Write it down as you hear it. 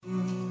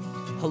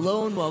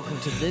Hello and welcome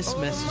to this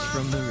message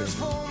from the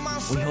river.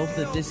 We hope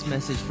that this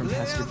message from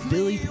Pastor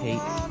Billy Pate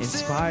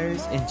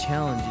inspires and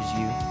challenges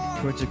you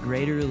towards a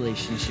greater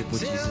relationship with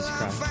Jesus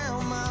Christ.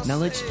 Now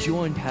let's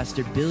join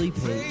Pastor Billy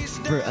Pate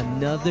for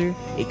another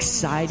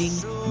exciting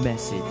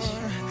message.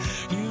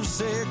 You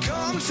say,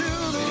 come to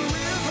the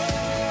river,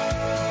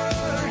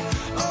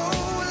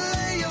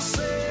 oh, lay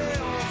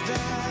yourself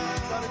down.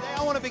 So today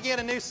I want to begin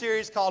a new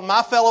series called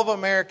My Fellow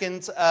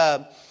Americans.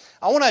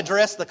 I want to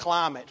address the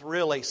climate,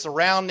 really,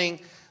 surrounding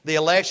the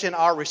election,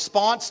 our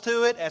response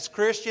to it as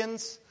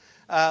Christians,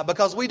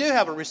 because we do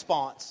have a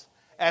response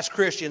as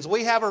Christians.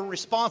 We have a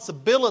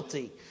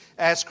responsibility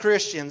as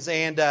Christians,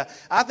 and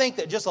I think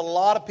that just a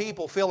lot of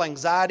people feel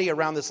anxiety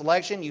around this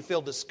election. You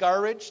feel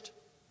discouraged.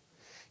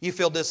 You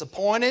feel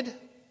disappointed.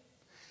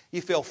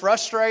 You feel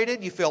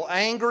frustrated. You feel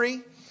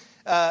angry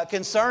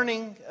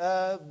concerning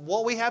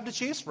what we have to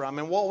choose from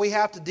and what we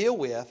have to deal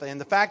with. And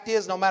the fact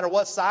is, no matter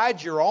what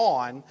side you're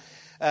on,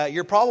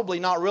 you're probably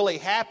not really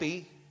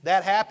happy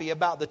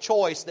about the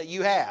choice that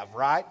you have,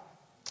 right?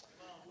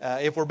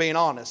 If we're being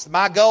honest.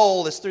 My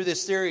goal is through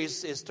this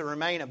series is to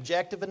remain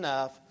objective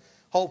enough,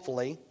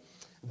 hopefully,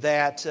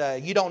 that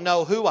you don't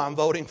know who I'm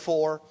voting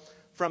for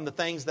from the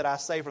things that I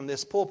say from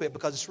this pulpit,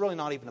 because it's really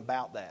not even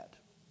about that.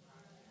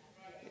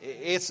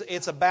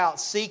 It's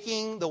about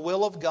seeking the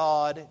will of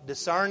God,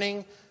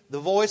 discerning the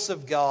voice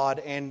of God,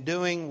 and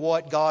doing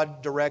what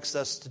God directs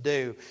us to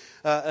do.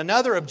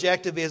 Another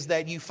objective is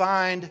that you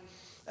find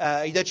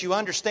that you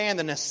understand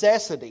the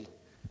necessity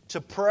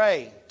to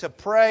pray,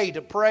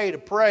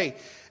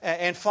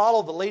 and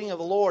follow the leading of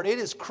the Lord. It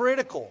is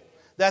critical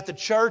that the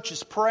church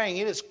is praying.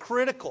 It is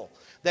critical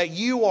that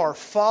you are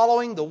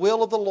following the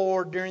will of the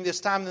Lord during this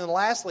time. And then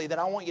lastly, that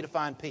I want you to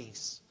find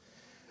peace.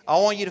 I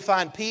want you to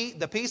find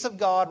the peace of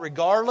God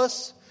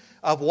regardless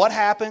of what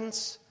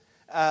happens.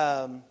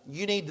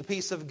 You need the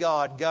peace of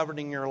God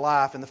governing your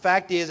life. And the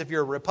fact is, if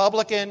you're a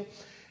Republican,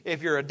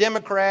 if you're a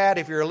Democrat,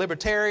 if you're a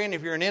Libertarian,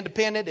 if you're an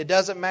Independent, it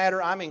doesn't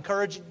matter. I'm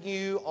encouraging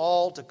you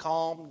all to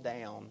calm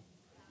down.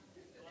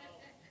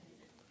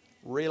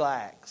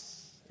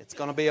 Relax. It's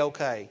going to be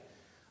okay.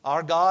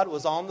 Our God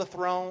was on the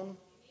throne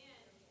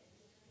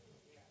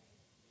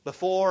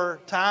before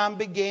time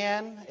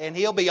began, and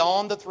He'll be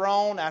on the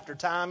throne after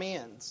time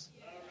ends.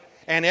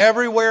 And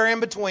everywhere in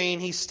between,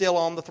 He's still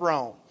on the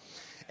throne.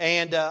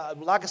 And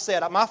like I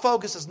said, my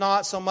focus is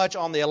not so much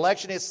on the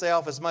election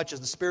itself as much as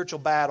the spiritual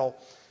battle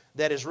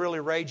that is really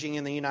raging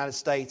in the United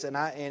States. And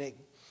I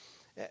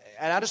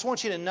just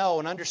want you to know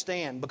and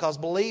understand, because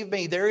believe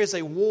me, there is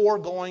a war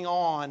going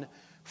on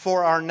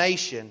for our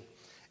nation.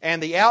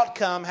 And the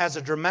outcome has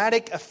a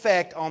dramatic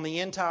effect on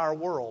the entire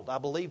world. I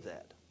believe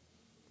that.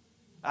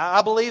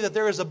 I believe that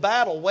there is a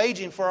battle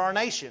waging for our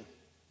nation.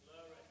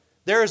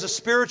 There is a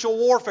spiritual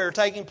warfare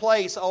taking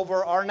place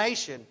over our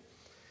nation.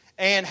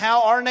 And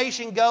how our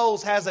nation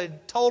goes has a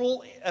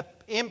total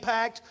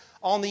impact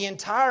on the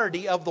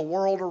entirety of the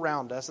world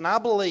around us. And I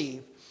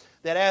believe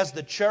that as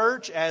the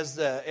church, as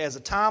a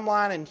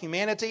timeline in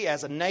humanity,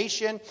 as a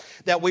nation,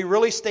 that we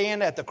really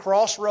stand at the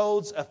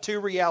crossroads of two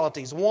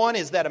realities. One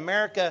is that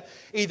America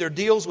either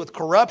deals with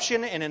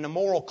corruption and an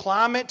immoral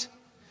climate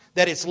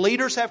that its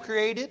leaders have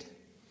created,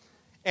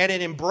 and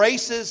it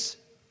embraces,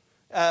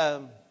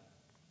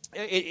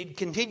 it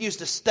continues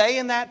to stay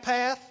in that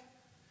path,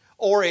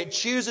 or it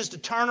chooses to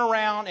turn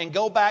around and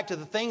go back to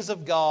the things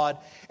of God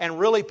and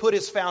really put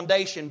its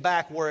foundation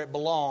back where it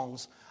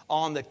belongs,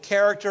 on the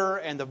character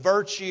and the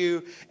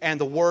virtue and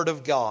the Word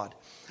of God.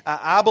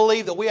 I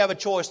believe that we have a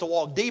choice to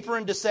walk deeper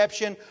in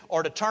deception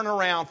or to turn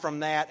around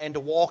from that and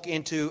to walk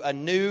into a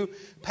new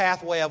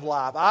pathway of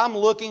life. I'm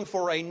looking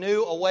for a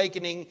new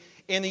awakening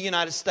in the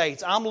United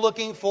States. I'm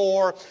looking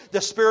for the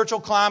spiritual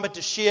climate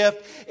to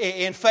shift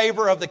in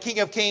favor of the King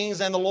of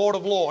Kings and the Lord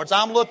of Lords.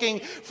 I'm looking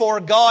for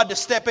God to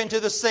step into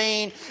the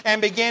scene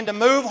and begin to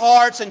move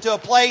hearts into a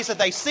place that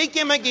they seek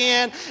Him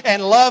again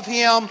and love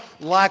Him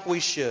like we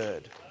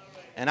should.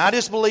 And I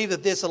just believe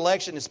that this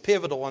election is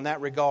pivotal in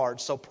that regard.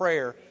 So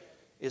prayer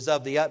is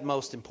of the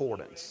utmost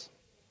importance.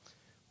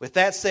 With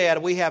that said,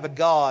 we have a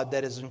God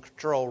that is in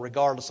control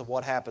regardless of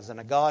what happens, and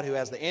a God who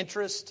has the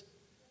interest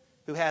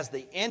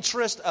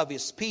of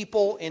His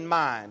people in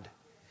mind.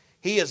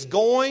 He is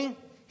going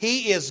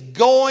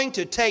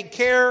to take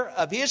care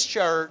of His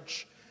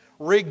church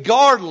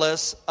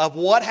regardless of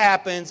what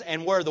happens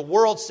and where the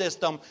world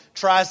system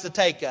tries to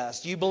take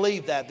us. Do you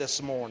believe that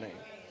this morning?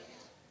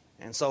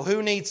 And so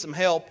who needs some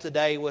help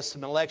today with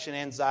some election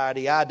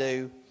anxiety? I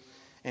do.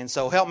 And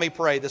so help me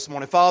pray this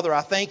morning. Father,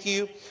 I thank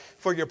You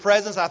for Your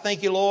presence. I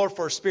thank You, Lord,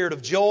 for a spirit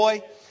of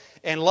joy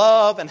and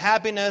love and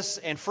happiness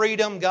and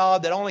freedom,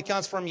 God, that only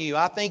comes from You.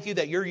 I thank You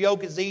that Your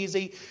yoke is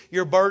easy,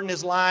 Your burden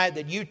is light,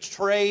 that You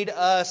trade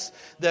us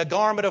the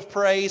garment of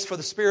praise for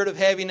the spirit of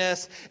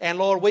heaviness. And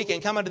Lord, we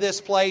can come into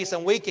this place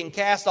and we can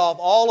cast off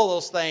all of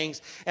those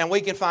things and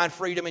we can find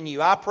freedom in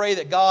You. I pray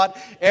that, God,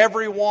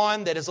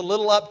 everyone that is a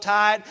little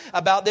uptight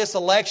about this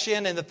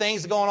election and the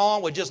things going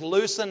on would just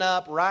loosen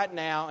up right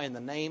now in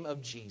the name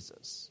of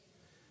Jesus.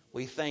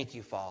 We thank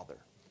You, Father,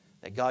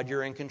 that, God,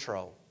 You're in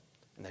control.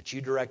 and that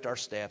You direct our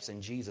steps.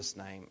 In Jesus'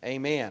 name,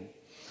 amen.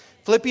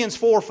 Philippians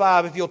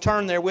 4:5, if you'll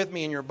turn there with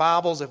me in your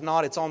Bibles. If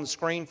not, it's on the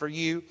screen for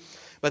you.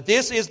 But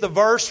this is the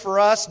verse for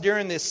us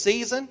during this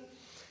season.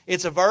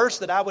 It's a verse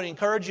that I would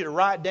encourage you to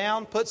write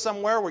down, put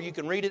somewhere where you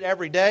can read it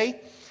every day,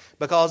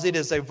 because it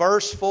is a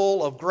verse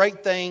full of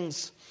great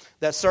things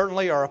that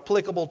certainly are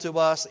applicable to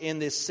us in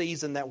this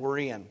season that we're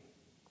in.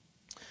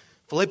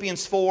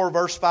 Philippians 4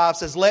 verse 5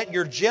 says, "Let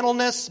your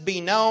gentleness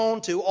be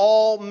known to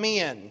all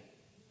men."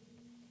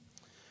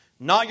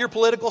 Not your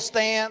political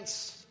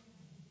stance,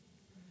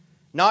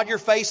 not your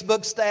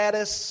Facebook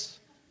status.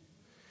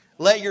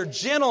 Let your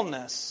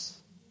gentleness.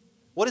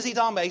 What is he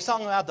talking about? He's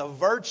talking about the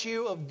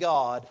virtue of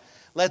God.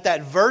 Let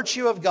that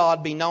virtue of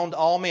God be known to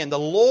all men. The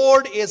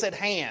Lord is at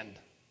hand.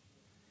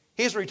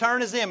 His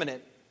return is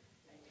imminent.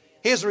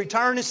 His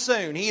return is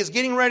soon. He is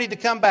getting ready to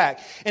come back.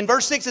 In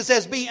verse 6 it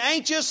says, "Be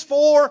anxious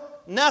for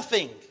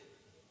nothing."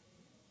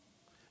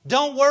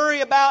 Don't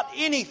worry about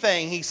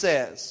anything, he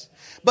says.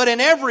 "But in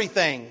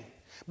everything,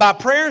 by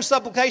prayer and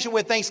supplication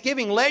with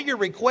thanksgiving, let your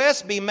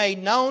requests be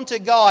made known to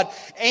God.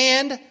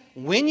 And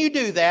when you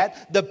do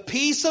that, the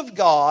peace of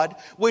God,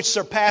 which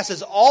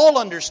surpasses all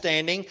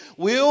understanding,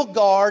 will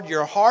guard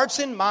your hearts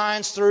and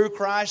minds through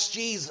Christ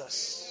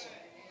Jesus."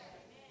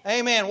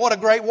 Amen. What a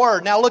great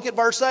word. Now look at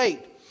verse 8.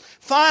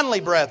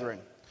 "Finally,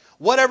 brethren,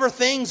 whatever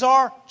things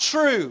are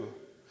true,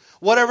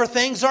 whatever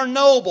things are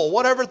noble,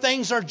 whatever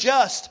things are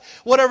just,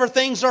 whatever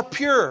things are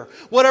pure,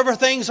 whatever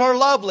things are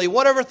lovely,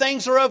 whatever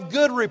things are of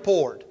good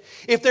report,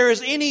 if there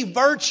is any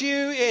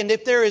virtue and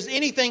if there is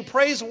anything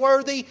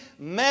praiseworthy,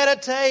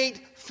 meditate,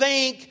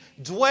 think,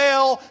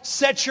 dwell,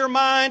 set your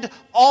mind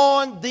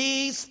on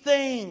these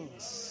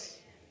things."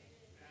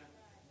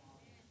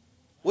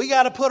 We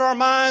got to put our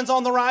minds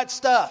on the right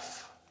stuff.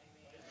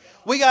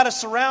 We got to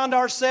surround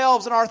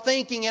ourselves and our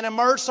thinking and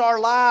immerse our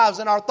lives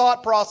and our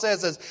thought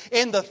processes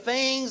in the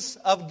things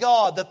of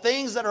God, the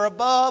things that are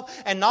above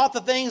and not the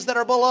things that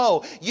are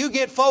below. You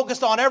get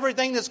focused on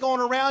everything that's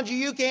going around you,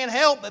 you can't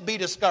help but be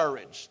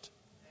discouraged.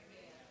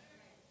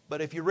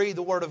 But if you read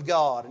the Word of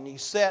God and you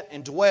set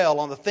and dwell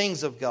on the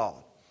things of God,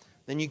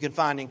 then you can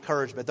find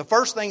encouragement. The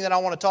first thing that I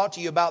want to talk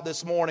to you about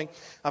this morning,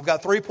 I've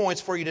got 3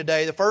 points for you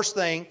today. The first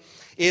thing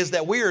is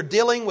that we are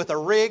dealing with a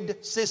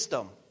rigged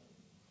system.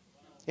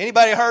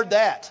 Anybody heard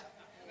that?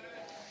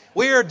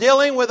 We are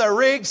dealing with a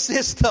rigged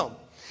system.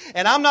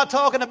 And I'm not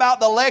talking about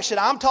the election.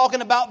 I'm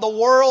talking about the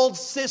world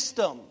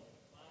system.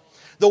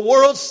 The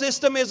world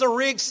system is a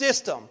rigged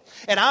system.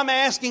 And I'm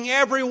asking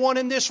everyone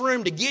in this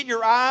room to get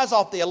your eyes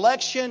off the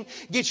election,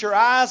 get your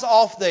eyes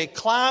off the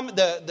climate,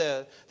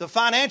 the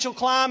financial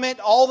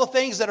climate, all the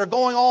things that are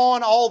going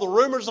on, all the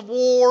rumors of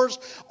wars,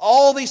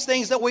 all these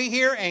things that we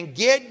hear, and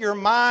get your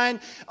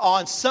mind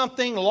on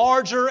something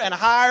larger and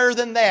higher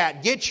than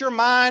that. Get your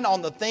mind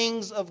on the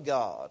things of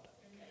God.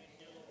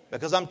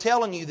 Because I'm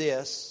telling you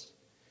this,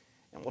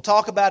 and we'll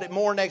talk about it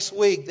more next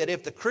week, that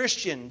if the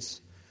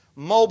Christians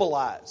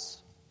mobilize,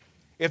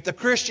 if the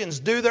Christians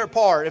do their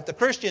part, if the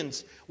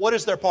Christians, what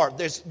is their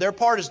part? Their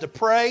part is to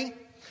pray.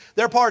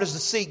 Their part is to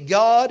seek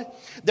God.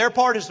 Their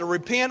part is to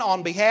repent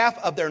on behalf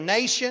of their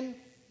nation.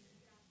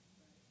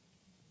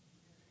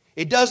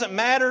 It doesn't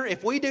matter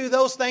if we do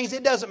those things.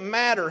 It doesn't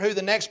matter who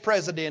the next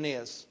president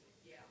is.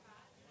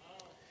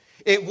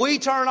 If we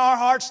turn our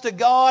hearts to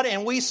God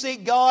and we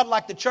seek God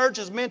like the church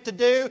is meant to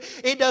do,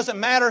 it doesn't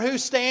matter who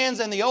stands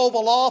in the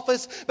Oval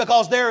Office,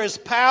 because there is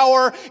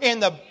power in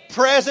the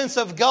presence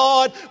of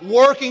God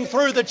working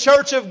through the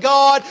church of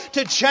God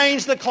to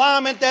change the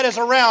climate that is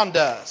around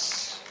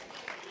us.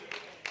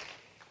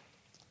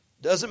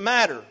 Doesn't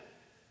matter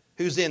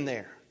who's in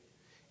there.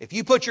 If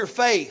you put your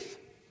faith,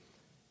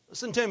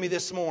 listen to me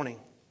this morning.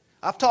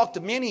 I've talked to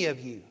many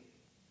of you.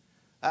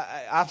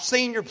 I've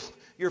seen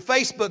your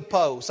Facebook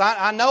posts.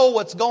 I know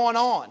what's going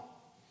on.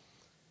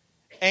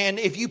 And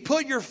if you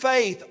put your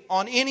faith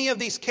on any of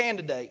these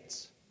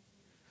candidates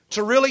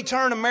to really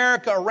turn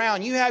America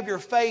around, you have your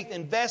faith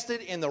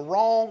invested in the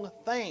wrong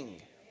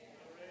thing.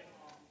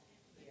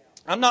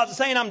 I'm not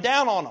saying I'm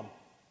down on them.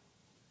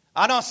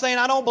 I'm not saying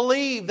I don't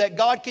believe that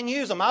God can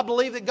use them. I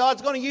believe that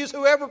God's going to use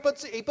whoever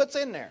He puts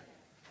in there.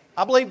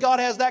 I believe God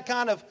has that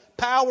kind of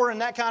power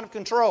and that kind of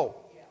control.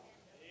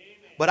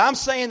 But I'm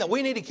saying that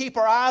we need to keep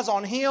our eyes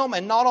on Him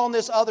and not on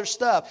this other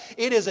stuff.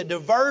 It is a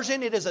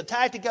diversion. It is a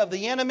tactic of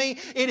the enemy.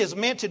 It is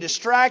meant to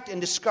distract and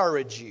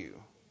discourage you.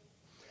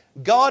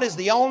 God is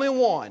the only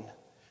one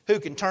who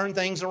can turn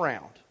things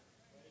around.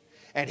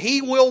 And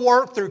He will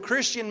work through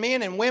Christian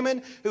men and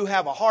women who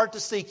have a heart to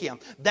seek Him.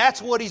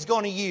 That's what He's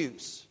going to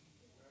use.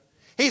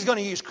 He's going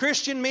to use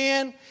Christian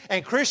men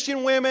and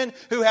Christian women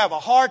who have a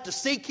heart to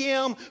seek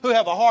Him, who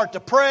have a heart to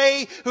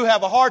pray, who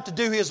have a heart to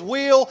do His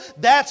will.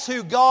 That's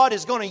who God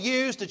is going to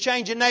use to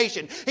change a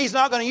nation. He's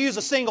not going to use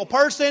a single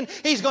person.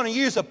 He's going to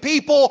use a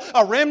people,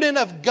 a remnant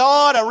of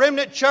God, a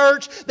remnant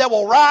church that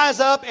will rise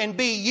up and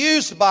be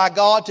used by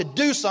God to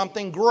do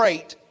something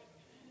great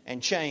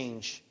and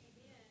change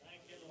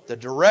the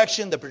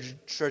direction, the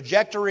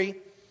trajectory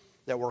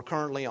that we're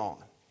currently on.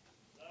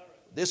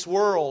 This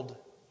world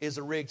is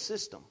a rigged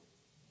system.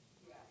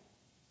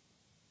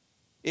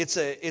 It's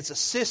a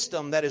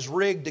system that is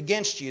rigged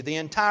against you. The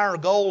entire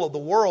goal of the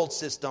world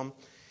system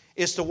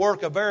is to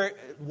work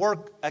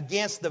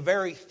against the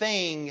very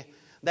thing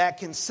that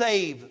can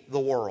save the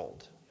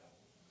world.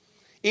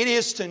 It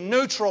is to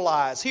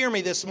neutralize, hear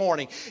me this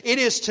morning, it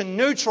is to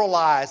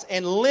neutralize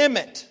and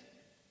limit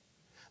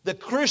the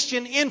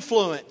Christian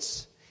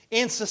influence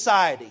in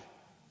society.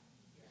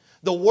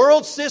 The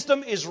world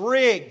system is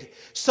rigged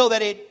so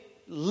that it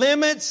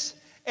limits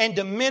and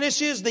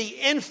diminishes the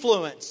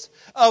influence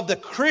of the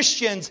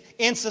Christians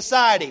in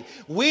society.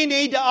 We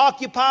need to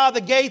occupy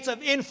the gates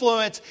of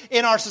influence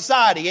in our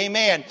society.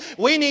 Amen.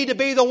 We need to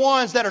be the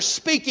ones that are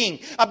speaking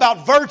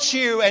about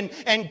virtue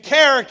and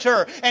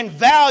character and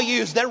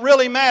values that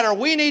really matter.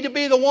 We need to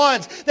be the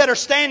ones that are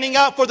standing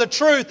up for the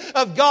truth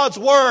of God's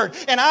Word.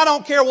 And I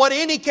don't care what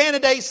any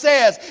candidate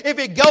says. If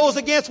it goes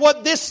against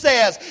what this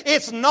says,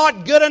 it's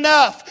not good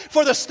enough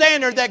for the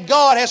standard that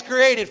God has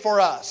created for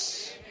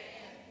us.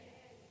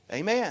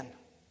 Amen.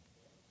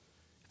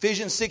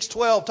 Ephesians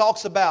 6:12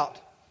 talks about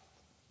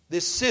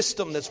this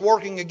system that's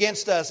working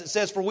against us. It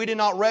says, "For we do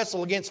not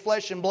wrestle against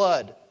flesh and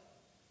blood."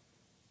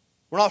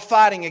 We're not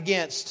fighting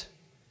against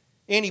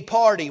any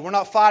party. We're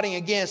not fighting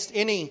against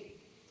any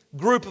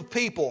group of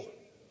people.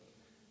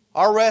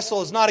 Our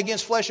wrestle is not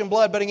against flesh and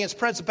blood, but against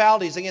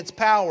principalities, against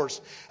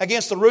powers,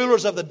 against the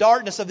rulers of the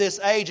darkness of this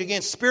age,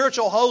 against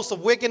spiritual hosts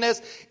of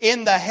wickedness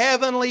in the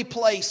heavenly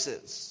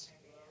places.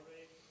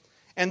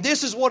 And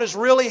this is what is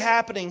really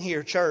happening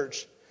here,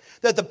 church.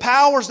 That the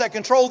powers that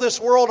control this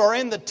world are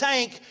in the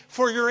tank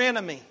for your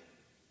enemy.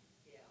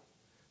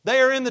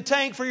 They are in the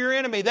tank for your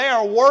enemy. They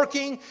are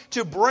working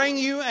to bring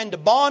you into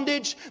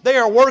bondage. They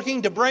are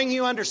working to bring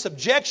you under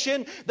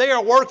subjection. They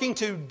are working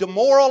to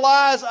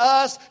demoralize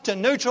us, to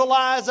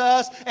neutralize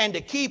us, and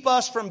to keep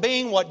us from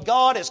being what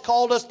God has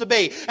called us to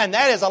be. And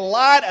that is a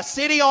light, a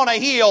city on a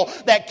hill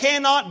that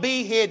cannot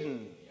be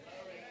hidden.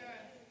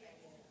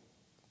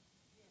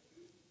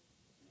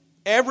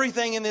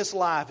 Everything in this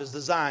life is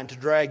designed to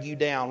drag you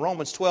down.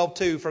 Romans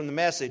 12:2 from the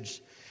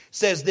Message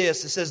says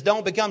this. It says,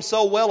 "Don't become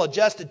so well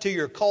adjusted to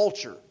your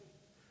culture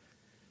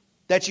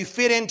that you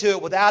fit into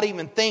it without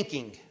even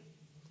thinking.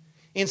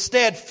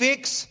 Instead,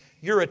 fix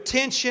your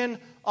attention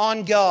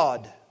on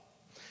God.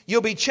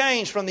 You'll be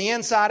changed from the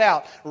inside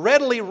out.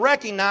 Readily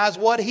recognize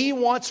what He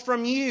wants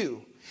from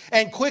you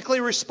and quickly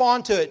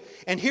respond to it."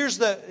 And here's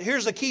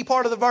the key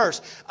part of the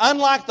verse.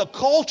 "Unlike the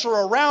culture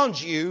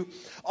around you,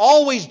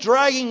 always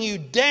dragging you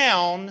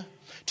down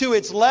to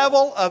its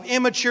level of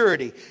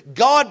immaturity,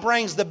 God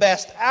brings the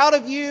best out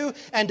of you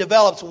and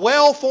develops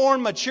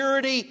well-formed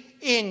maturity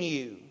in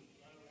you."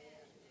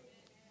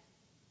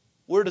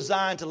 We're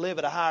designed to live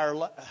at a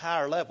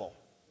higher level,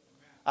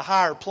 a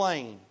higher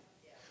plane.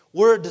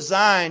 We're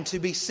designed to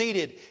be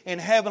seated in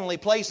heavenly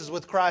places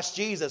with Christ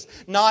Jesus,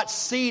 not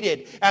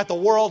seated at the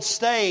world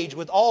stage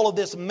with all of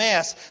this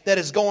mess that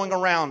is going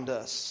around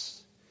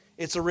us.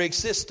 It's a rigged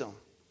system.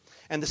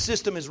 And the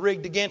system is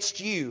rigged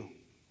against you.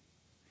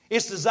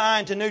 It's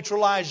designed to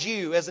neutralize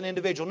you as an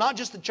individual, not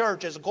just the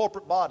church as a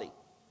corporate body,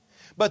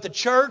 but the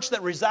church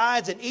that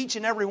resides in each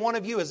and every one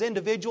of you as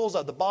individuals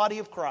of the body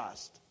of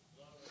Christ.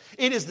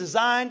 It is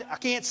designed, I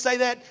can't say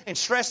that and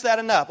stress that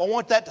enough. I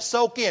want that to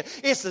soak in.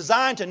 It's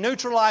designed to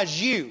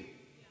neutralize you.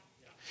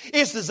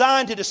 It's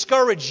designed to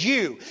discourage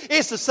you.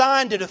 It's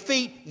designed to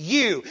defeat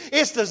you.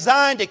 It's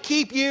designed to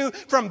keep you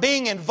from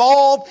being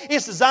involved.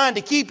 It's designed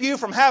to keep you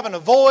from having a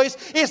voice.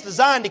 It's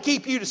designed to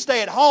keep you to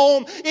stay at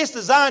home. It's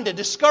designed to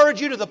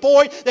discourage you to the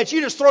point that you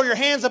just throw your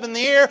hands up in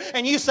the air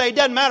and you say, "It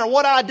doesn't matter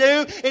what I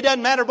do. It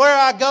doesn't matter where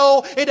I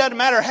go. It doesn't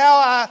matter how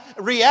I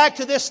react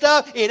to this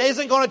stuff. It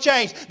isn't going to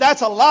change."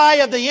 That's a lie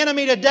of the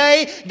enemy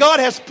today. God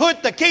has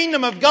put the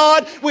kingdom of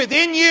God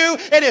within you.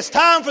 And it's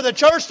time for the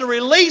church to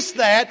release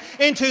that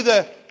into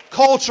the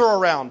culture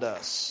around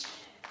us.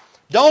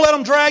 Don't let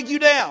them drag you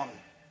down.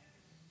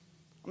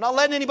 I'm not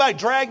letting anybody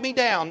drag me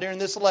down during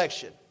this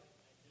election.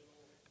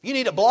 If you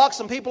need to block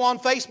some people on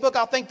Facebook,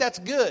 I think that's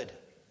good.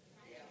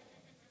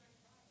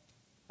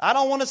 I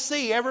don't want to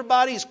see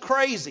everybody's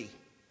crazy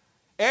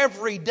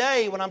every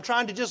day when I'm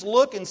trying to just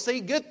look and see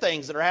good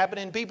things that are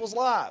happening in people's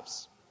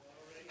lives.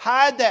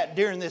 Hide that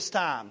during this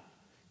time.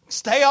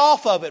 Stay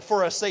off of it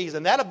for a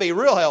season. That'll be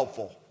real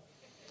helpful.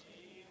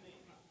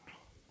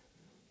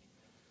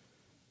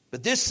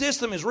 But this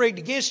system is rigged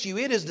against you.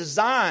 It is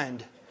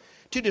designed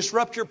to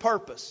disrupt your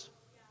purpose.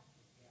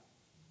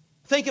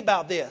 Think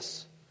about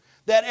this.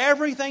 That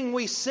everything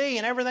we see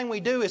and everything we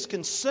do is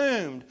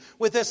consumed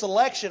with this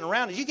election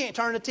around us. You can't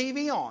turn the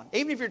TV on.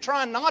 Even if you're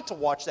trying not to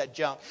watch that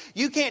junk,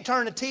 you can't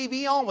turn the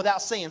TV on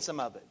without seeing some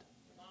of it.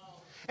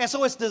 And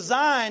so it's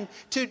designed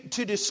to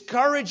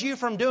discourage you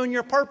from doing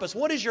your purpose.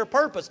 What is your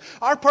purpose?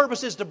 Our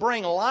purpose is to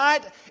bring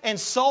light and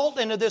salt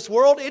into this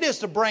world. It is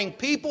to bring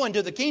people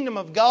into the kingdom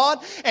of God.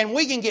 And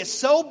we can get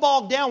so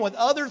bogged down with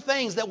other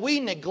things that we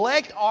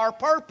neglect our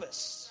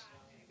purpose.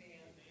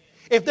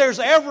 If there's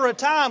ever a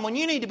time when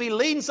you need to be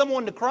leading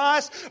someone to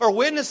Christ or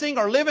witnessing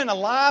or living a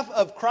life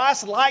of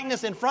Christ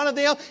likeness in front of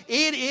them,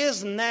 it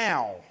is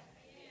now.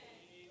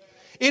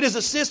 It is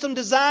a system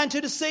designed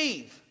to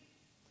deceive.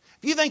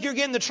 If you think you're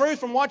getting the truth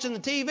from watching the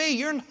TV,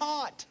 you're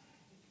not.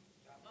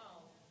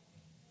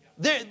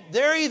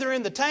 They're either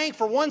in the tank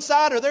for one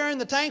side or they're in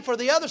the tank for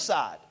the other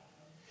side.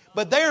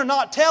 But they are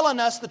not telling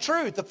us the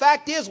truth. The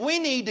fact is, we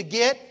need to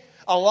get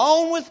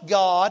alone with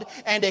God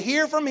and to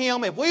hear from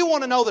Him. If we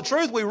want to know the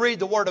truth, we read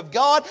the Word of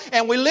God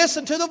and we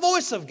listen to the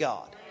voice of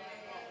God.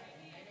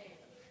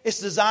 It's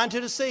designed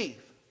to deceive.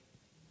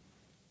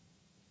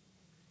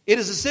 It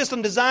is a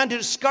system designed to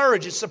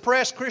discourage and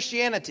suppress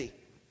Christianity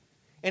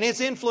and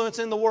its influence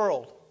in the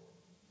world.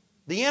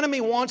 The enemy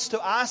wants to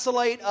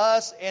isolate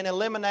us and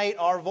eliminate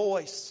our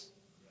voice.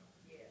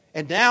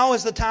 And now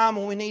is the time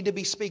when we need to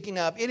be speaking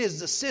up. It is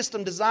a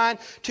system designed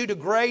to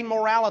degrade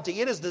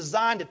morality. It is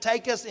designed to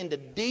take us into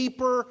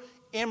deeper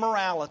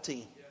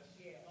immorality.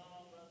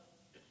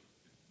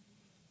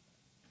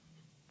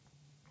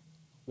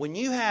 When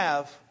you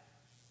have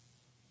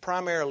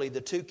primarily the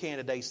two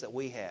candidates that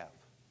we have,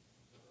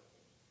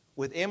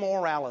 with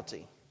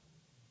immorality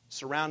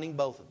surrounding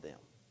both of them,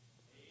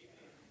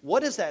 what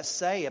does that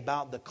say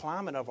about the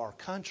climate of our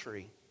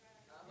country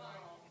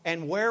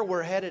and where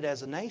we're headed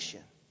as a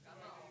nation?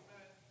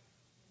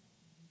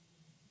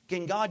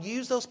 Can God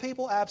use those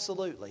people?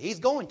 Absolutely. He's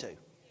going to.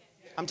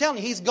 I'm telling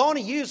you, He's going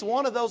to use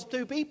one of those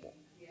two people.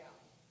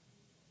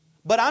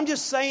 But I'm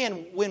just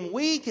saying, when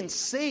we can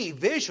see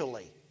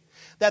visually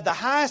that the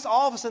highest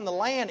office in the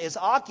land is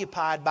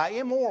occupied by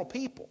immoral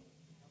people,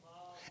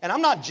 and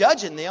I'm not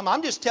judging them,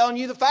 I'm just telling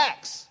you the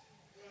facts.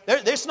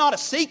 There's not a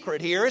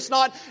secret here.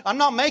 I'm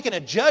not making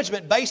a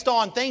judgment based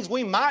on things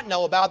we might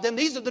know about them.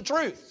 These are the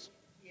truths.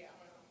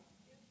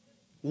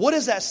 What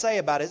does that say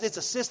about it? It's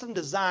a system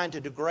designed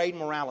to degrade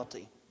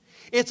morality.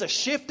 It's a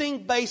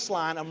shifting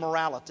baseline of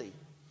morality.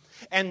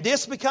 And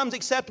this becomes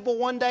acceptable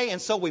one day,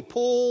 and so we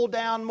pull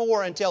down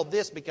more until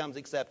this becomes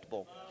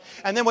acceptable.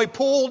 And then we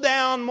pull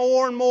down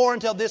more and more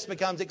until this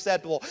becomes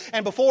acceptable.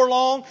 And before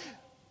long,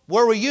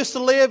 where we used to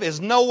live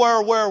is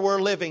nowhere where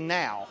we're living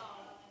now.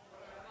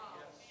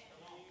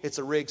 It's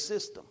a rigged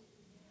system.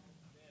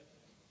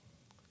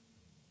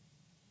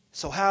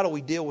 So how do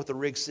we deal with the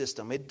rigged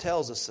system? It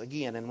tells us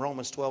again in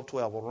Romans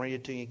 12:12. We'll read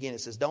it to you again. It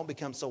says, don't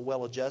become so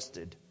well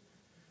adjusted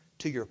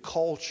to your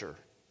culture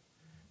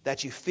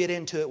that you fit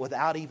into it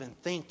without even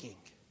thinking.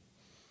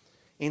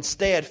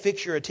 Instead,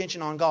 fix your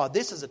attention on God.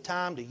 This is a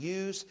time to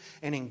use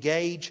and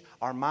engage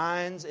our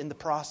minds in the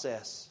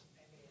process.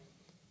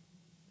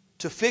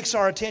 To fix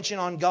our attention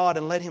on God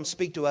and let Him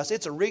speak to us.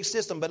 It's a rigged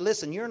system, but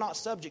listen, you're not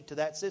subject to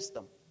that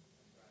system.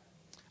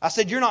 I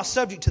said you're not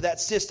subject to that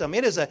system.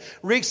 It is a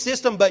rigged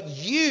system, but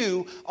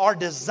you are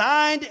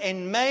designed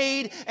and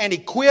made and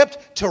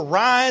equipped to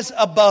rise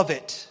above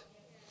it.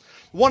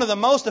 One of the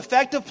most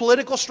effective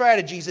political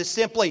strategies is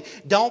simply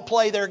don't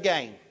play their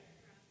game.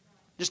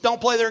 Just don't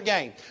play their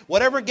game.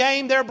 Whatever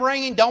game they're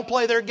bringing, don't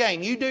play their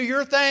game. You do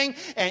your thing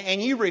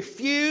and you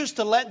refuse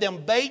to let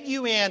them bait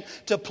you in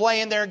to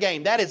playing their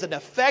game. That is an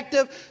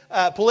effective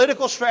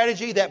political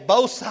strategy that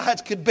both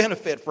sides could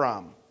benefit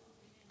from.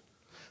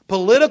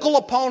 Political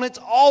opponents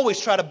always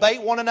try to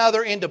bait one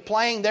another into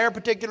playing their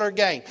particular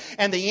game.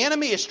 And the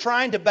enemy is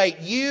trying to bait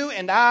you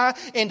and I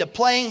into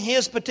playing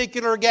his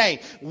particular game.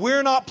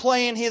 We're not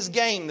playing his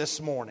game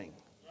this morning.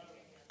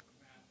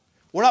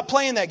 We're not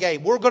playing that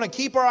game. We're going to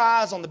keep our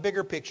eyes on the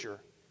bigger picture.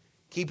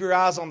 Keep your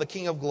eyes on the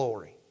King of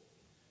Glory.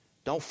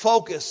 Don't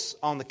focus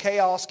on the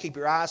chaos. Keep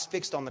your eyes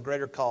fixed on the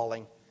greater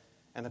calling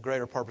and the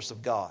greater purpose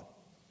of God.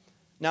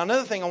 Now,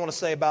 another thing I want to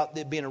say about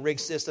it being a rigged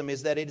system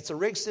is that it's a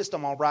rigged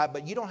system, all right,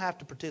 but you don't have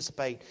to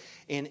participate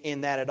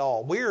in that at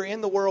all. We're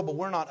in the world, but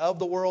we're not of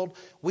the world.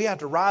 We have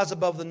to rise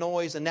above the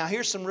noise. And now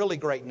here's some really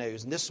great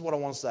news, and this is what I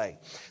want to say.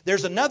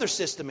 There's another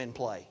system in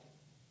play.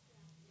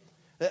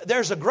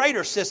 There's a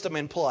greater system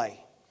in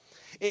play.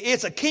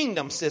 It's a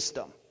kingdom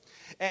system.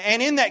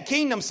 And in that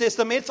kingdom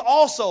system, it's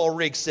also a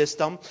rigged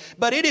system,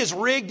 but it is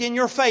rigged in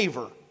your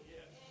favor.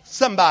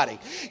 Somebody.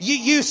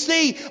 You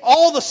see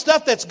all the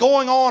stuff that's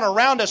going on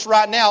around us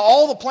right now,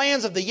 all the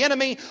plans of the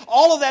enemy,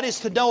 all of that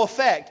is to no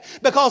effect.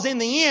 Because in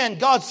the end,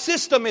 God's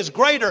system is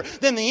greater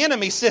than the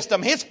enemy's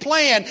system. His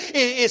plan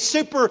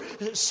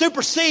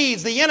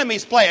supersedes the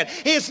enemy's plan.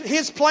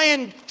 His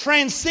plan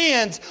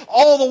transcends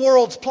all the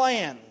world's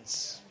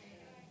plans.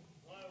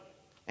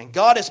 And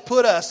God has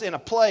put us in a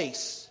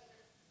place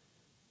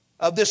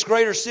of this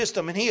greater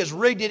system, and He has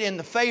rigged it in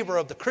the favor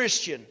of the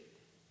Christian.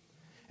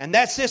 And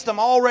that system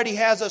already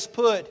has us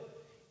put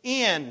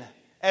in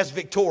as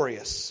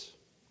victorious.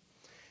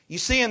 You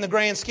see, in the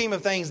grand scheme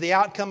of things, the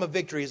outcome of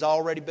victory has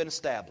already been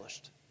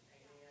established.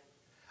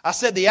 I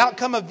said the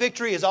outcome of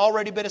victory has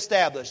already been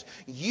established.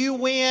 You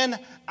win,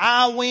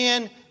 I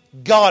win,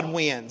 God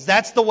wins.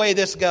 That's the way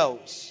this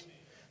goes.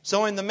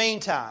 So in the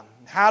meantime,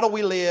 how do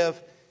we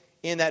live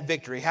in that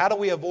victory? How do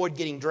we avoid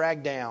getting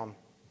dragged down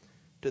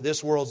to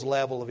this world's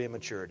level of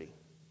immaturity?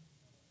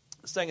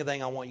 The second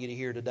thing I want you to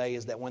hear today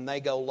is that when they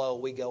go low,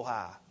 we go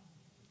high.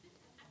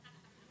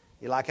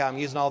 You like how I'm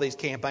using all these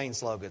campaign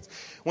slogans?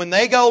 When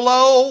they go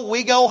low,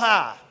 we go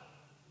high.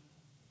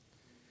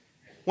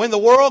 When the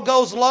world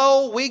goes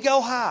low, we go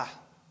high.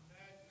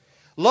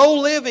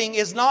 Low living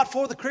is not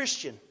for the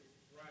Christian.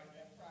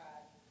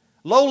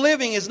 Low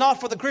living is not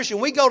for the Christian.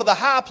 We go to the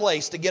high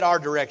place to get our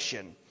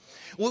direction.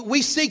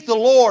 We seek the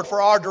Lord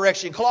for our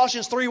direction.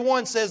 Colossians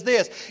 3:1 says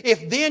this,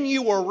 if then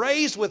you were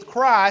raised with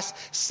Christ,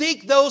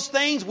 seek those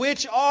things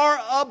which are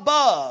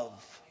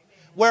above,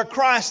 where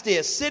Christ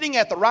is, sitting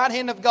at the right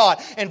hand of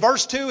God. And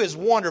verse 2 is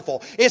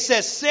wonderful. It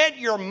says, set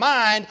your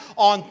mind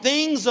on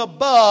things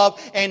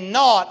above and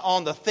not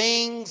on the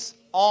things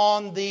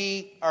on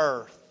the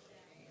earth.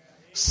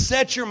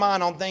 Set your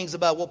mind on things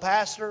above. Well,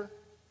 Pastor,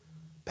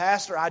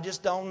 I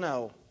just don't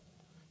know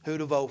who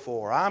to vote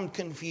for. I'm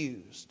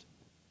confused.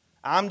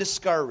 I'm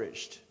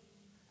discouraged.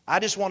 I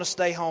just want to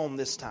stay home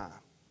this time.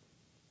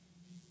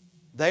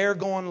 They're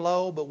going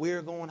low, but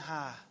we're going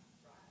high.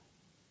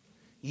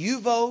 You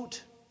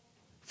vote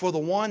for the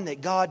one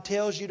that God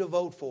tells you to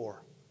vote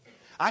for.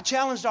 I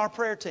challenged our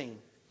prayer team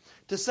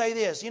to say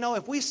this.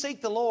 If we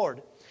seek the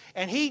Lord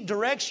and He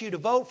directs you to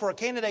vote for a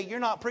candidate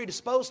you're not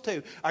predisposed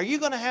to, are you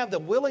going to have the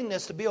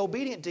willingness to be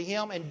obedient to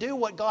Him and do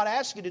what God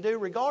asks you to do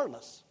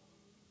regardless?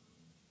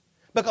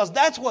 Because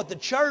that's what the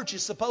church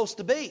is supposed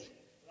to be.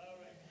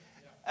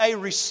 A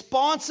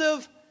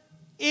responsive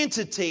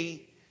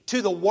entity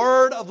to the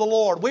Word of the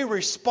Lord. We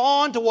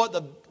respond to what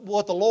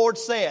the Lord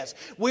says.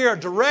 We are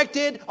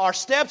directed, our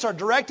steps are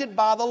directed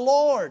by the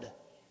Lord.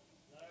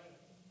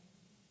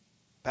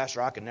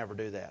 Pastor, I can never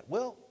do that.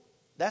 Well,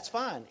 that's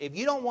fine. If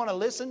you don't want to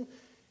listen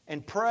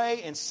and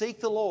pray and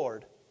seek the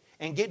Lord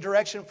and get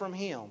direction from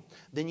Him,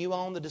 then you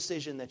own the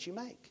decision that you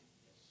make.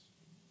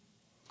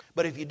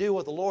 But if you do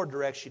what the Lord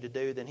directs you to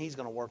do, then He's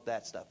going to work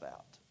that stuff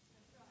out.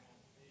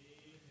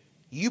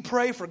 You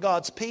pray for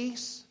God's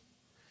peace.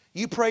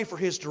 You pray for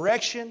His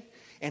direction.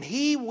 And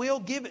He will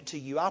give it to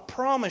you. I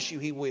promise you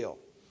He will.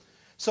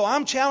 So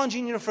I'm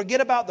challenging you to forget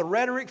about the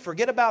rhetoric.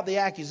 Forget about the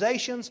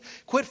accusations.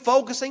 Quit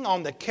focusing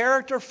on the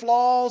character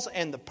flaws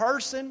and the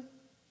person.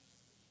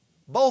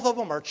 Both of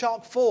them are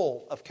chock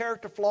full of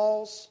character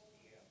flaws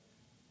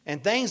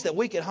and things that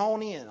we could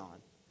hone in on.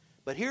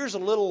 But here's a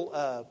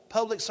little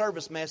public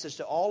service message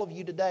to all of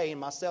you today, and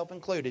myself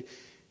included.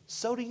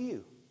 So do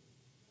you.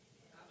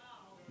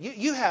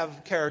 You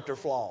have character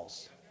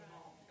flaws.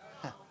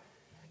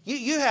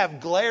 You have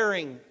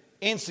glaring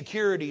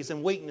insecurities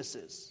and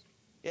weaknesses.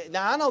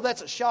 Now, I know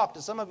that's a shock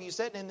to some of you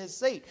sitting in this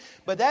seat,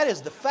 but that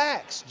is the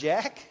facts,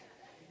 Jack.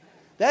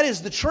 That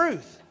is the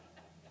truth.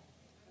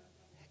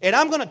 And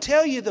I'm going to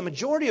tell you the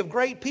majority of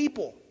great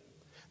people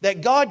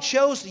that God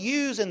chose to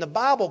use in the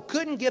Bible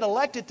couldn't get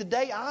elected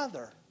today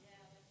either.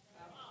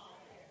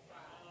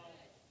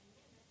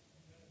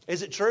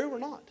 Is it true or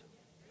not?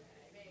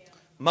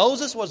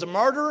 Moses was a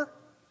murderer.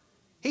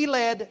 He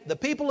led the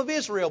people of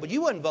Israel, but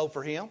you wouldn't vote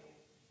for him.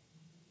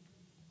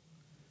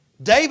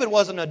 David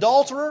was an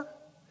adulterer.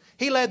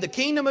 He led the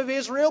kingdom of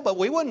Israel, but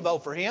we wouldn't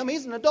vote for him.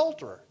 He's an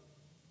adulterer.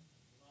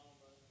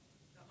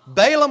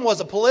 Balaam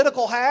was a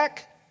political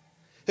hack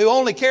who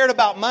only cared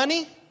about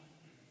money.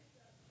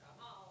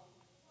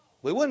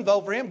 We wouldn't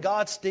vote for him.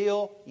 God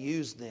still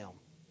used them.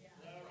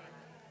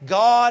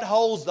 God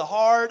holds the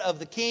heart of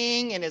the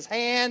king in His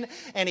hand,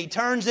 and He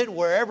turns it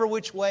wherever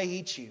which way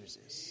He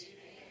chooses.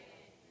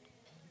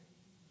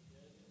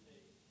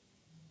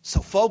 So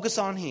focus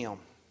on Him.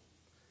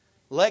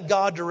 Let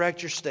God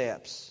direct your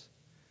steps.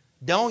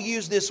 Don't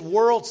use this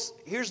world's...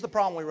 Here's the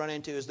problem we run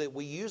into, is that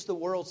we use the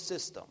world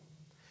system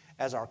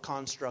as our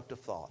construct of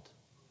thought.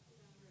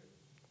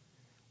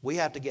 We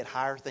have to get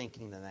higher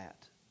thinking than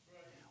that.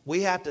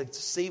 We have to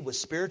see with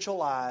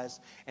spiritual eyes,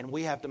 and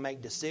we have to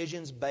make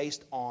decisions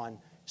based on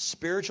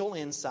spiritual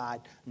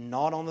insight,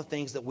 not on the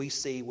things that we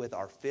see with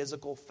our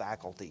physical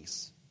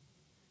faculties.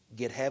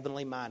 Get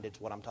heavenly minded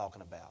is what I'm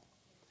talking about.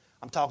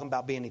 I'm talking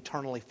about being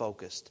eternally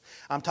focused.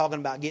 I'm talking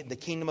about getting the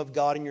kingdom of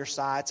God in your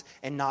sights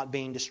and not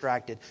being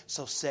distracted.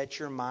 So set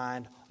your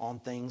mind on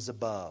things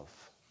above.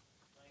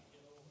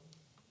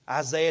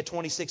 Isaiah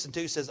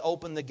 26:2 says,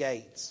 open the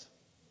gates.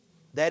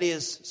 That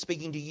is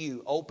speaking to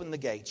you. Open the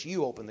gates.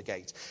 You open the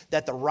gates.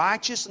 That the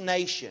righteous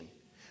nation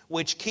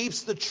which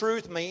keeps the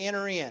truth may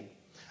enter in.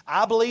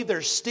 I believe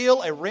there's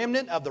still a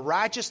remnant of the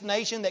righteous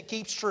nation that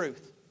keeps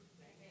truth.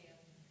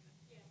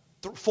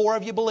 4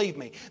 of you believe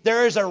me.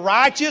 There is a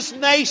righteous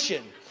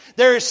nation.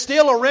 There is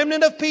still a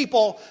remnant of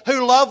people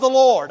who love the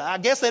Lord. I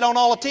guess they don't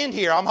all attend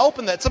here. I'm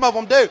hoping that some of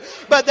them do.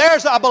 But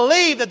I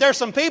believe that there's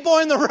some people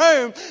in the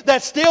room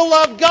that still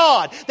love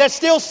God, that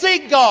still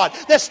seek God,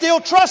 that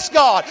still trust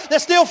God,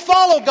 that still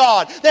follow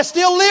God, that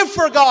still live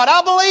for God.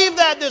 I believe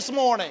that this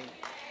morning.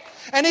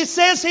 And it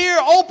says here,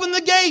 open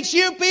the gates,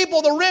 you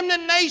people, the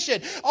remnant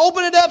nation.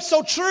 Open it up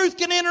so truth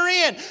can enter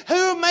in.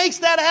 Who makes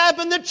that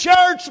happen? The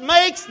church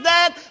makes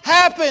that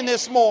happen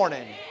this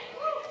morning.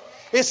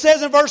 It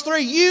says in verse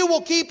 3, you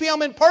will keep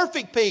him in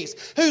perfect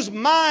peace, whose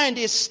mind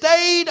is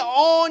stayed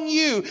on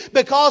you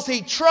because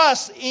he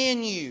trusts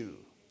in you.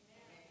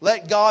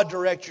 Let God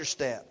direct your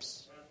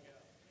steps.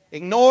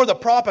 Ignore the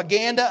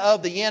propaganda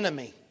of the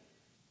enemy.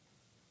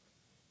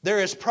 There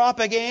is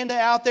propaganda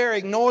out there.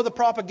 Ignore the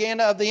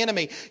propaganda of the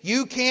enemy.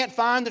 You can't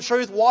find the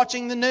truth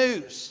watching the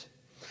news.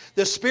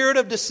 The spirit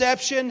of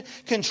deception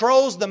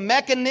controls the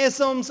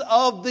mechanisms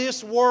of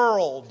this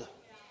world.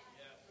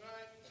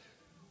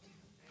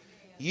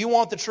 You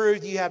want the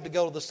truth, you have to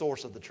go to the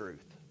source of the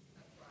truth.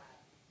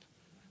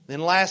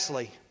 Then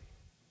lastly,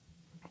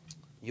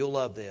 you'll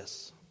love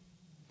this.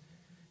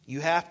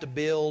 You have to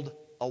build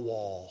a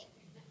wall.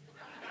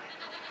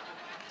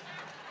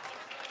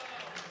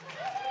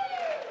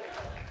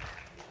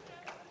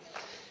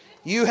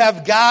 You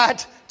have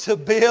got to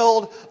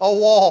build a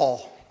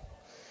wall.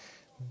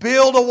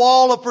 Build a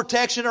wall of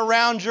protection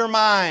around your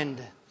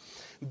mind.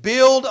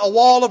 Build a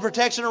wall of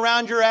protection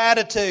around your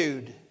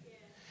attitude.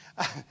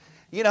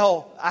 You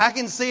know, I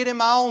can see it in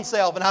my own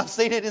self, and I've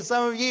seen it in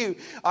some of you.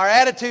 Our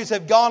attitudes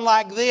have gone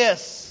like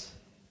this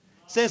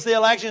since the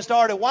election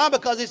started. Why?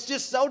 Because it's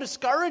just so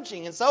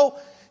discouraging and so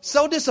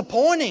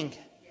disappointing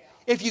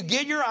if you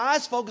get your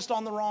eyes focused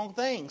on the wrong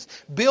things.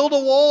 Build a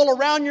wall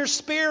around your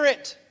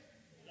spirit.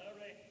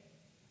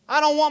 I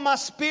don't want my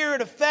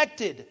spirit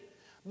affected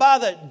by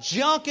the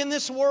junk in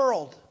this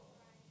world.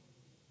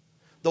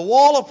 The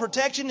wall of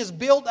protection is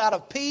built out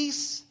of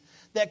peace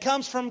that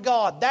comes from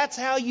God. That's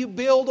how you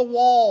build a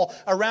wall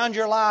around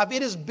your life.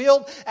 It is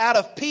built out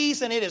of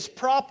peace and it is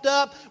propped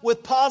up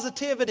with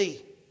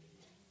positivity.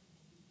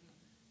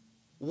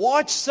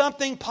 Watch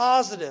something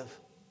positive.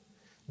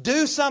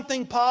 Do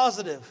something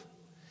positive.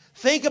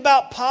 Think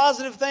about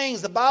positive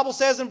things. The Bible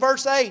says in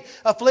verse 8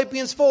 of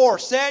Philippians 4,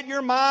 set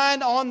your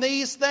mind on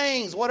these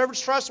things. Whatever's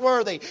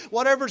trustworthy,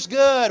 whatever's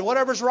good,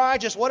 whatever's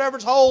righteous,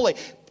 whatever's holy.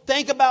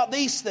 Think about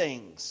these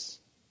things.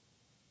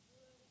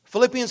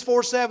 Philippians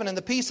 4:7, and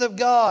the peace of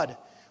God,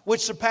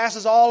 which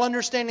surpasses all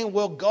understanding,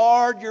 will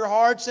guard your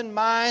hearts and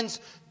minds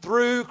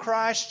through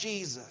Christ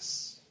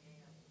Jesus.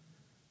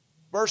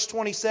 Verse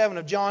 27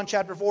 of John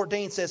chapter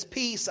 14 says,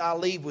 peace I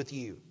leave with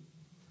you.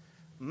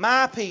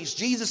 My peace,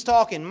 Jesus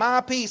talking, my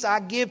peace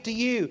I give to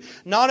you.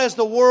 Not as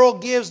the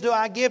world gives do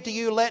I give to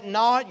you. Let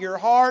not your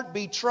heart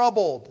be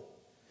troubled,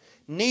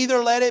 neither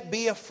let it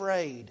be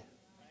afraid.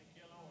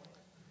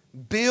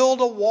 Build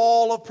a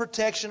wall of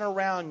protection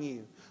around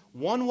you.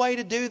 One way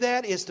to do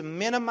that is to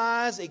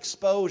minimize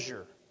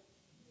exposure.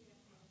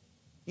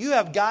 You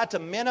have got to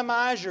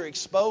minimize your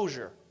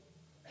exposure.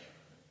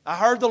 I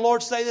heard the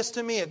Lord say this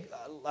to me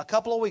a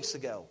couple of weeks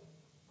ago.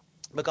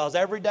 Because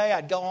every day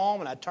I'd go home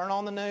and I'd turn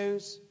on the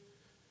news.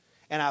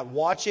 And I'd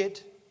watch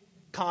it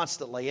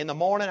constantly. In the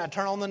morning, I'd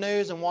turn on the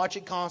news and watch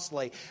it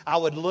constantly. I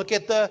would look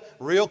at the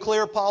Real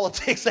Clear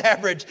Politics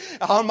average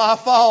on my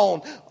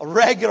phone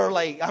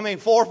regularly. 4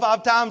 or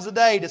 5 times a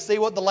day to see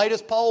what the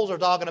latest polls are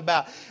talking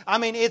about.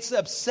 It's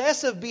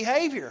obsessive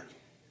behavior.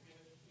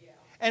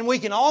 And we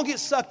can all get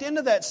sucked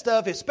into that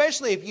stuff,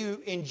 especially if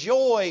you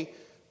enjoy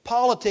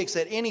politics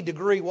at any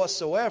degree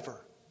whatsoever.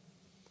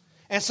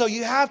 And so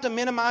you have to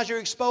minimize your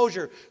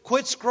exposure.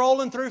 Quit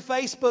scrolling through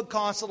Facebook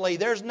constantly.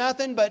 There's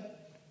nothing but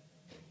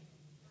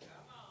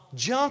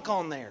junk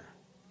on there.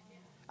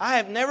 I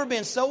have never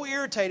been so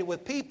irritated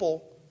with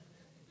people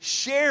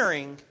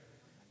sharing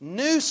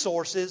news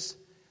sources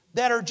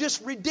that are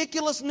just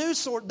ridiculous news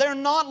sources. They're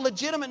not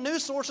legitimate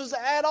news sources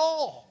at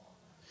all.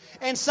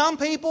 And some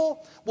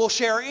people will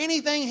share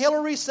anything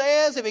Hillary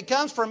says if it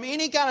comes from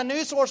any kind of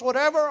news source,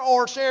 whatever,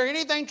 or share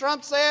anything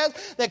Trump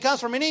says that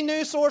comes from any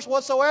news source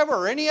whatsoever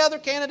or any other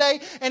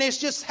candidate, and it's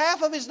just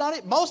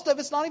most of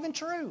it's not even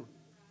true.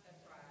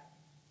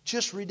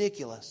 Just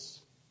ridiculous.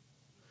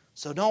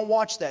 So don't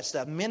watch that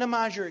stuff.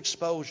 Minimize your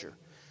exposure.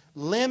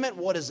 Limit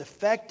what is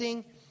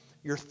affecting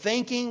your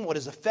thinking, what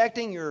is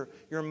affecting your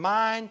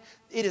mind.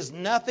 It is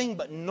nothing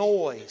but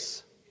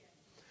noise.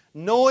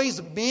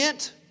 Noise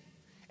meant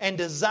and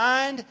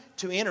designed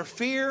to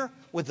interfere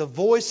with the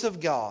voice of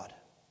God.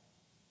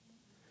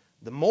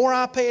 The more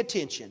I pay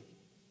attention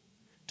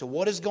to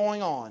what is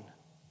going on,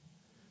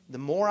 the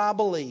more I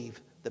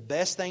believe the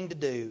best thing to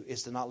do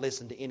is to not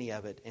listen to any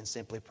of it and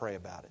simply pray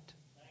about it.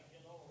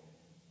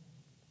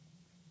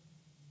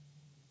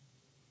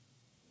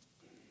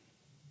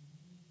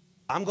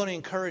 I'm going to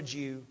encourage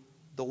you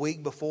the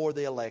week before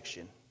the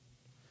election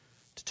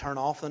to turn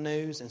off the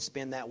news and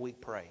spend that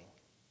week praying.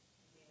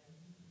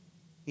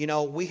 You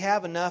know, we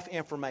have enough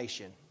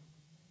information.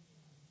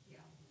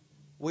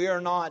 We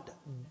are not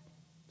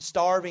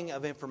starving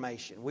of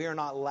information. We are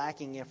not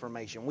lacking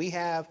information. We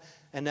have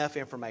enough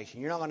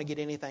information. You're not going to get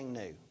anything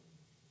new.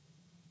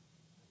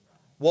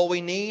 What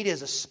we need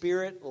is a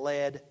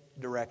Spirit-led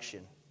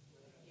direction.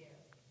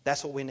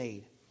 That's what we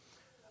need.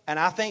 And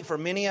I think for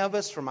many of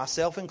us, for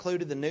myself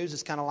included, the news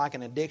is kind of like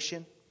an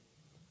addiction.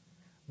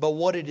 But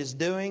what it is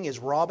doing is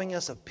robbing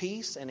us of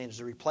peace and it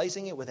is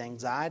replacing it with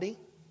anxiety.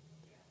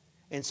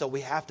 And so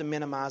we have to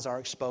minimize our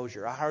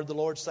exposure. I heard the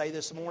Lord say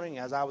this morning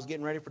as I was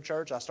getting ready for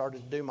church, I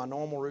started to do my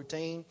normal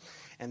routine.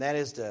 And that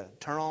is to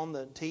turn on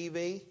the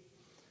TV.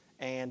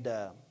 And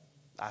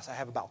I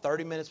have about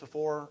 30 minutes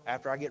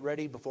after I get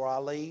ready, before I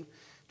leave.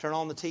 Turn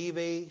on the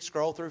TV,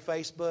 scroll through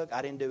Facebook.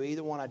 I didn't do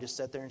either one. I just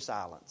sat there in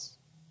silence.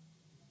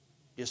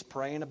 Just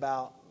praying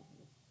about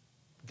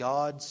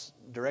God's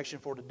direction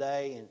for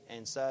today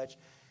and such.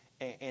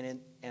 And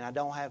I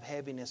don't have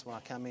heaviness when I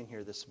come in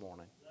here this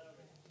morning.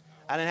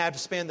 I didn't have to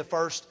spend the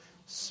first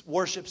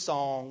worship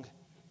song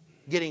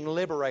getting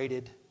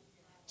liberated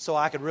so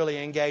I could really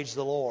engage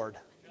the Lord.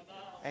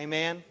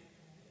 Amen?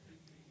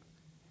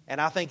 And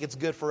I think it's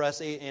good for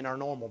us in our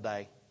normal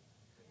day.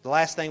 The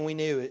last thing we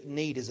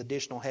need is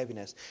additional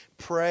heaviness.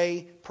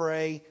 Pray,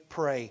 pray,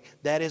 pray.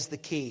 That is the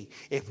key.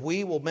 If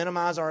we will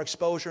minimize our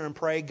exposure and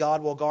pray,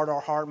 God will guard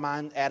our heart,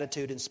 mind,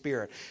 attitude, and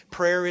spirit.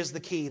 Prayer is the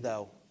key,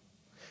 though.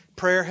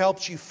 Prayer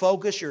helps you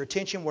focus your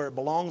attention where it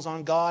belongs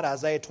on God.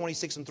 Isaiah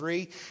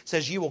 26:3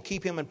 says, you will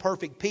keep him in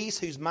perfect peace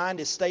whose mind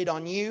is stayed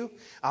on you.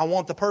 I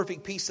want the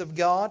perfect peace of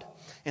God,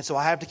 and so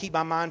I have to keep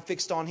my mind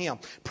fixed on him.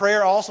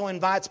 Prayer also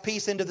invites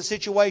peace into the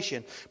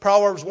situation.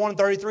 Proverbs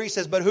 1:33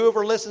 says, but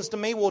whoever listens to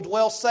me will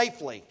dwell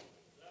safely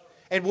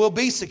and will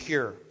be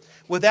secure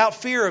without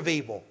fear of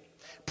evil.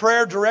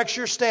 Prayer directs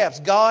your steps.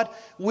 God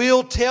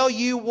will tell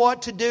you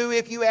what to do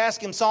if you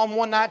ask him. Psalm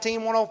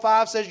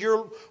 119:105 says,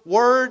 your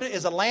word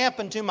is a lamp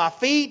unto my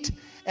feet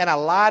and a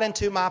light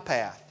unto my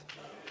path.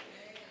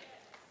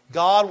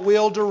 God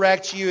will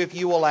direct you if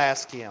you will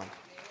ask him.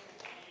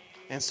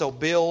 And so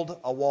build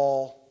a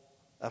wall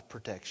of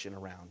protection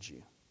around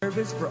you.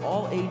 Service for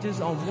all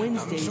ages on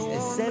Wednesdays at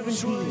 7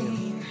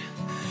 p.m.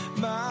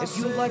 If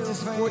you would like to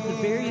support the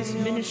various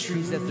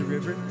ministries at the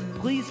River,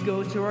 please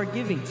go to our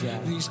giving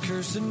tab. We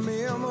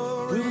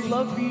would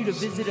love for you to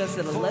visit us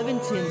at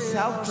 1110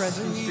 South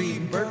Preston Street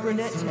in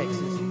Burkburnett,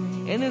 Texas.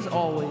 And as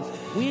always,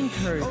 we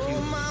encourage you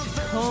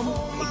to come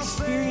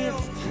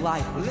experience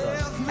life with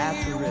us at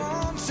the River.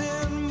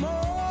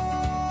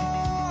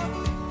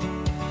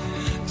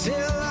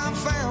 Till I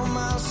found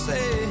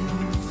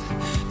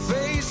myself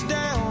face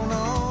down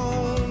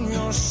on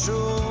your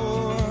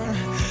shore.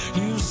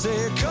 You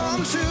said,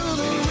 come to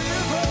the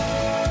river.